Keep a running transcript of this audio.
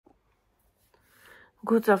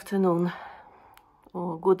Good afternoon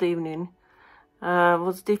or good evening. It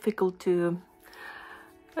was difficult to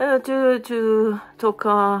talk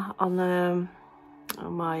on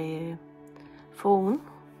my phone,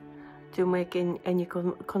 to make any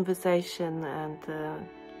conversation and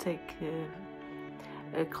take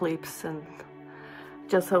clips, and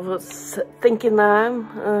just I was thinking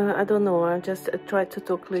I don't know, I just tried to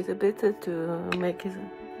talk a little bit to make a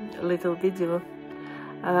little video.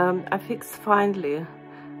 I fixed finally,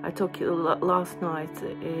 I took it last night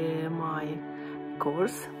my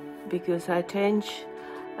course, because I changed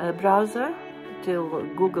browser to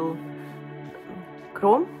Google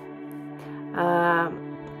Chrome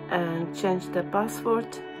and changed the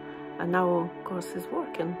password, and now course is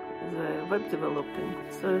working, the web developing.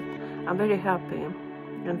 So I'm very happy,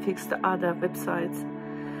 and fixed the other websites.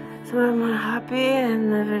 So I'm happy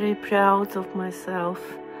and very proud of myself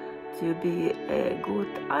to be a good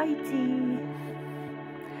IT,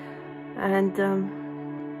 and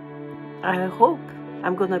I hope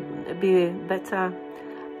I'm gonna be better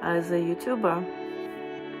as a YouTuber,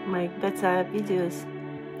 make better videos,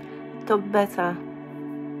 talk better.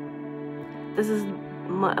 This is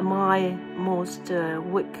my most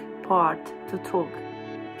weak part, to talk.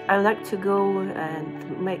 I like to go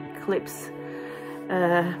and make clips,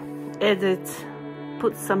 edit,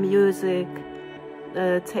 put some music,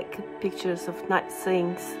 take pictures of nice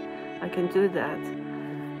things. I can do that,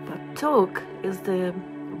 but talk is the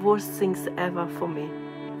worst things ever for me.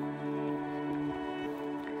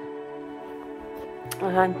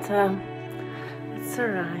 And it's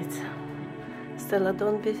alright, Stella,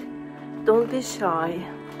 don't be shy.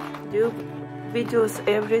 Do videos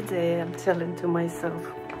every day, I'm telling to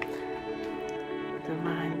myself. Then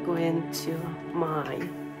I'm going to my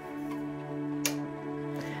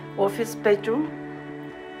office bedroom.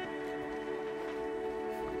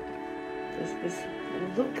 This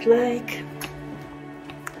look like.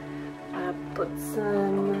 I put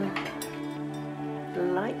some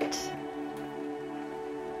light.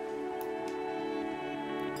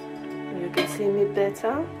 You can see me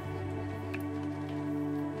better.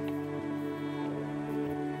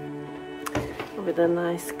 With a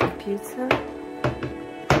nice computer.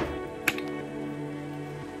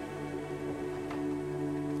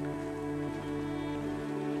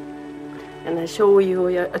 And I show you,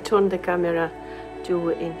 I turn the camera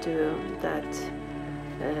into that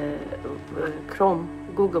Chrome,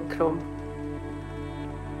 Google Chrome.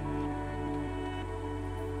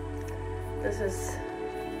 This is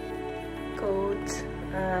code,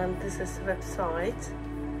 and this is website.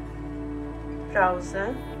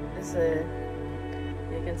 Browser is a,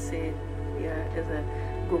 you can see here is a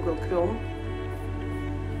Google Chrome.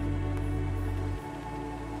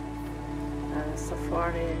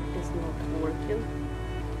 Safari is not working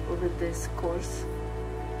with this course.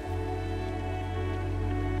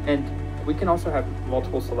 And we can also have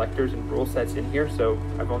multiple selectors and rule sets in here, so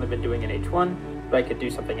I've only been doing an H1, but I could do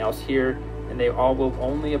something else here, and they all will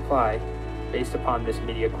only apply based upon this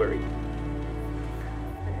media query.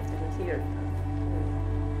 Here.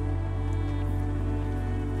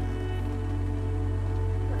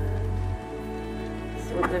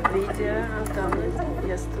 So the video I've done it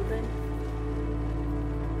yesterday.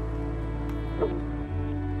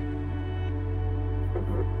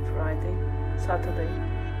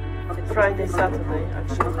 Friday, Saturday,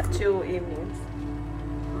 actually, 2 evenings.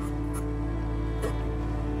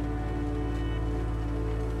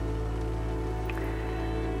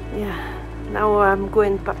 Yeah, now I'm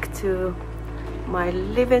going back to my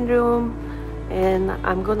living room, and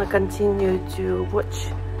I'm gonna continue to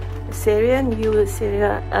watch a series, new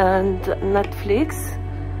series, and Netflix,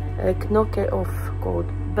 a knockoff called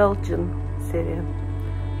Belgian series.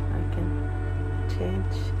 I can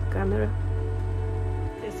change camera.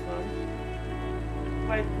 This one,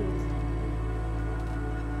 quite good,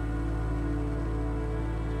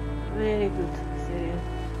 very good series.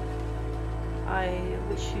 I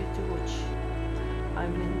wish you to watch. I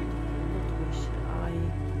mean, not wish, I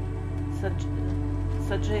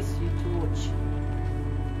suggest you to watch.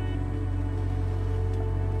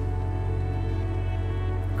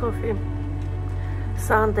 Coffee,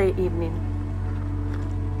 Sunday evening.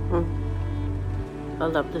 I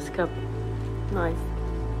love this cup, nice.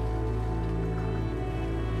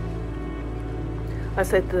 I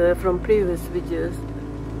said from previous videos,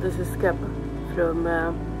 this is cup from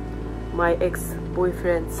my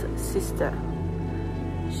ex-boyfriend's sister.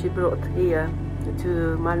 She brought here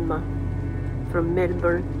to Malmö from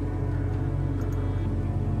Melbourne.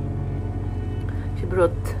 She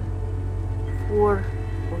brought 4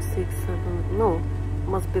 or 6, 7, no,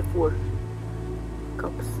 must be 4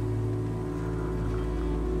 cups.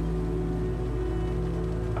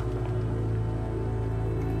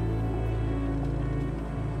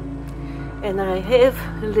 And I have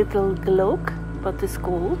a little cloak, but it's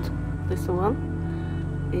cold. This one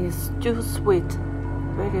is too sweet,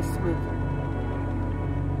 very sweet.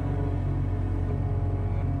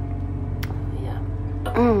 Yeah,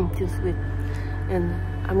 too sweet. And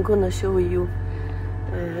I'm gonna show you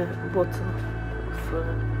a bottle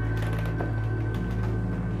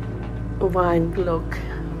of wine Glock.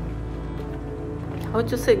 How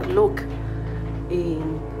to say Glock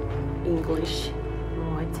in English?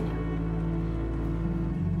 No idea.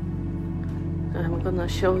 I'm gonna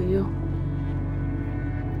show you.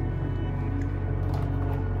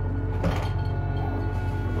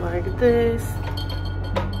 Like this.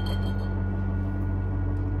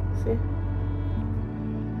 See?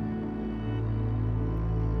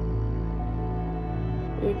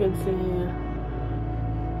 You can see here.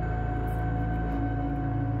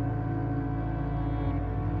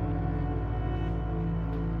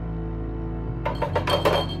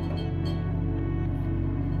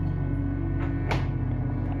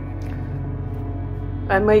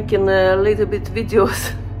 I'm making a little bit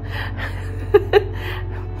videos.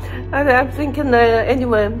 I'm thinking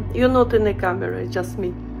anyway, you're not in the camera, it's just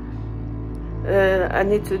me. I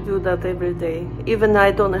need to do that every day, even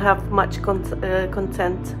I don't have much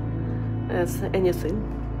content as anything.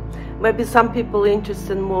 Maybe some people are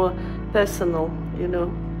interested in more personal, you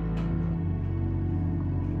know.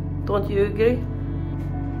 Don't you agree?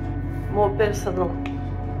 More personal.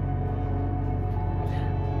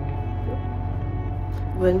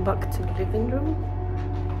 Went back to the living room.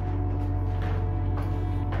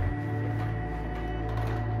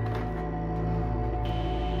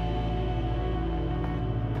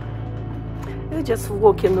 You're just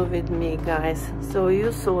walking with me, guys. So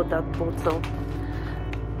you saw that bottle.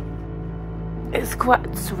 It's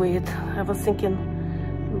quite sweet. I was thinking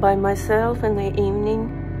by myself in the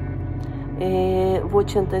evening,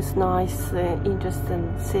 watching this nice,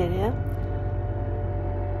 interesting series.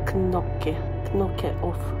 Knock it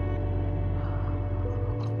off.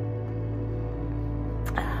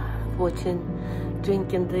 Watching,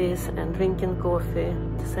 drinking this and drinking coffee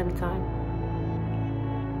at the same time.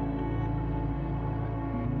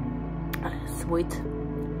 Sweet.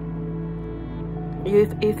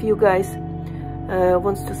 If you guys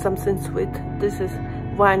want to something sweet, this is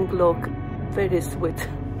wine Glock, very sweet.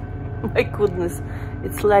 My goodness,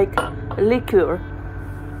 it's like liqueur.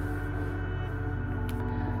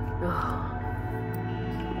 Oh.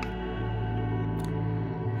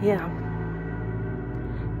 Yeah,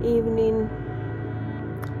 evening.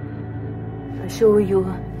 I show you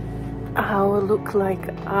how it look like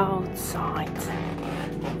outside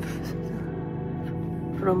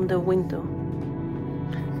from the window.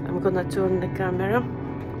 I'm gonna turn the camera.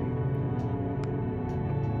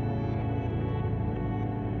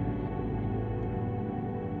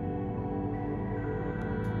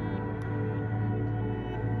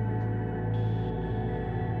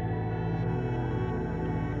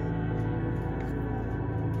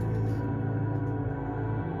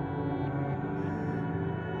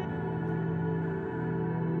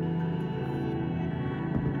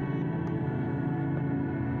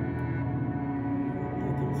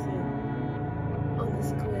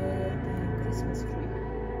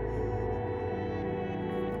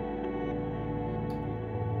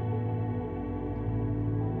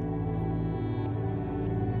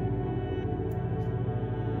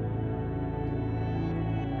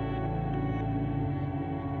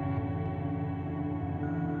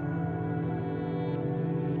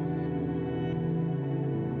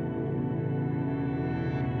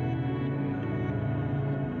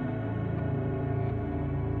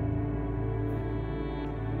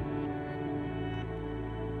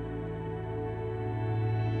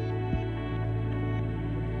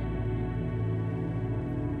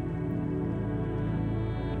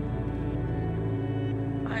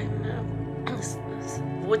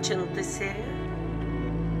 Watching this series.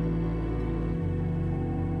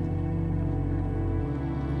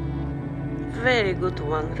 Very good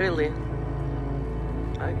one, really.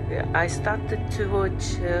 I started to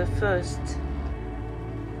watch first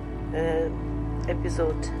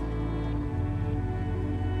episode,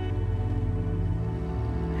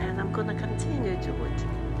 and I'm gonna continue to watch it.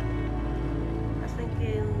 I think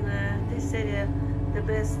in this series the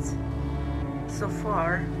best so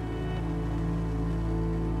far.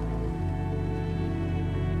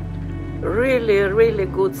 Really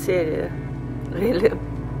good series, really.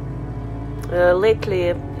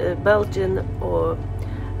 Lately, Belgian or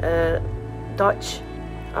Dutch,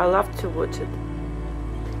 I love to watch it.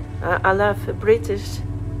 I love British,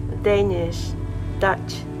 Danish,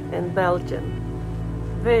 Dutch and Belgian.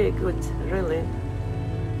 Very good, really.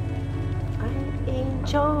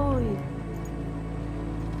 Enjoy.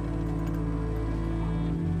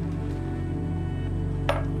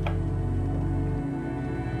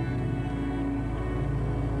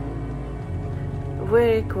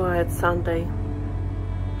 Very quiet Sunday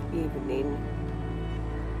evening.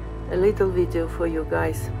 A little video for you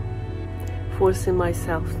guys. Forcing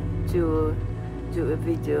myself to do a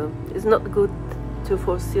video. It's not good to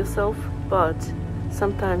force yourself, but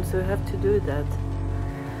sometimes you have to do that.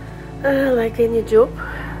 Like any job,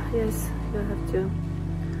 yes, you have to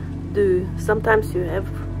do. Sometimes you have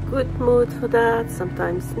good mood for that,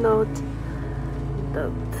 sometimes not.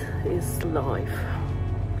 That is life.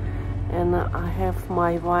 And I have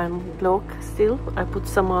my wine block still. I put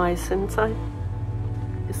some ice inside.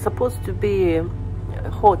 It's supposed to be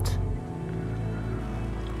hot,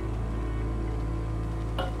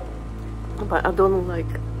 but I don't like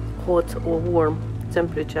hot or warm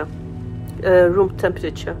temperature, room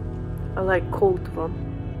temperature. I like cold one.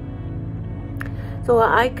 So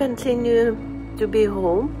I continue to be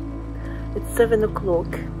home. It's 7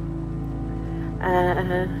 o'clock.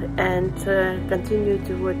 And continue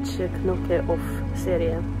to watch Knocker Off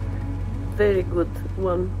series. Very good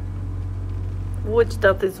one. Watch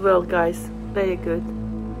that as well, guys. Very good.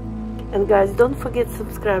 And guys, don't forget to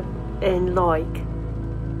subscribe and like.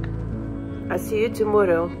 I'll see you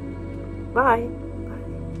tomorrow. Bye.